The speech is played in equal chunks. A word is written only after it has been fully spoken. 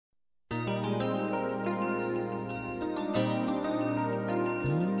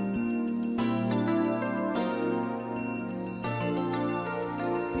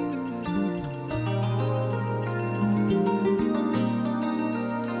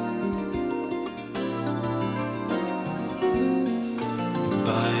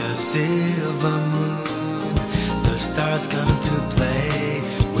the silver moon, the stars come to play.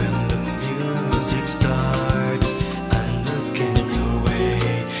 When the music starts, I look in your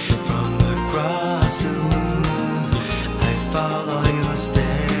way. From across the room, I follow your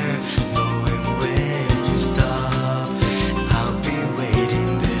stare, knowing when you stop, I'll be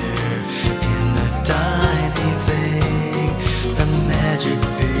waiting there. In a tiny thing, the magic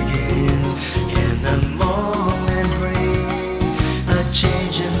begins. In a moment brings a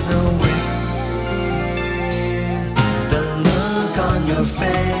change in the wind. The look on your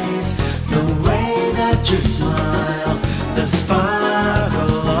face, the way that you smile, the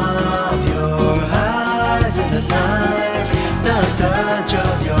sparkle of your eyes in the night, the touch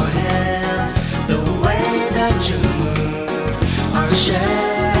of your hand, the way that you move, our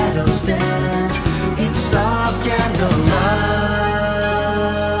shadows dance in soft candlelight.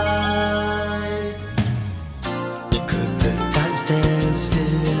 Could the time stand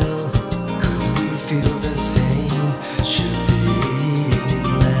still? Could we feel the same? Should the evening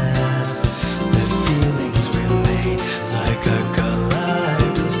last? The feelings remain like a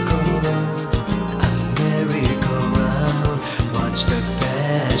kaleidoscope, a merry-go-round. Watch the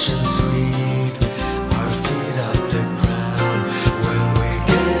passion sweep our feet off the ground. When we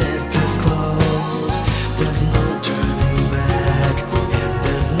get this close, there's no turning back, and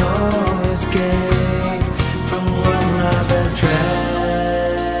there's no escape from one love address.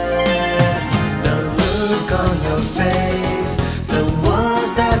 The look on your face, the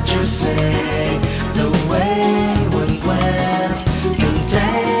words that you say, the wayward glance can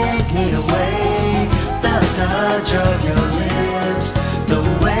take me away. The touch of your lips, the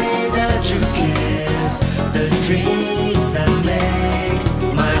way that you kiss, the dreams that make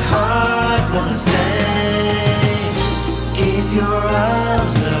my heart wanna stay. Keep your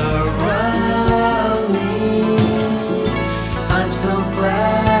arms around me, I'm so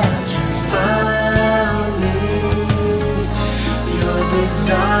glad you found me. Your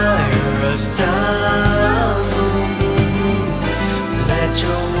desire astounds me. Let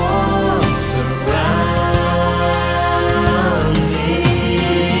your warmth surround me.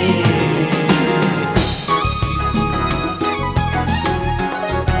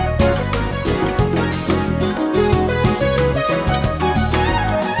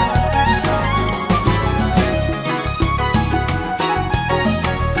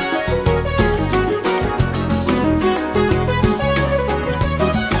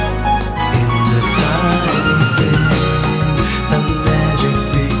 In the tiny thing, the magic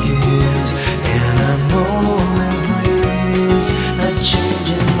begins, and a moment brings a change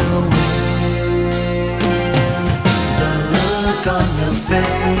in the wind. The look on your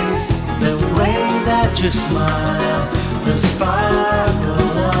face, the way that you smile, the sparkle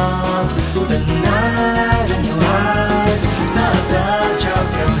of the night in your eyes, the touch of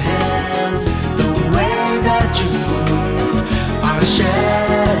your hand, the way that you move, our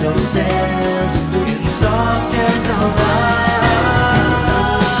shadows dance in soft candlelight. The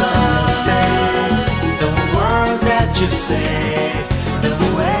look on your face, the words that you say,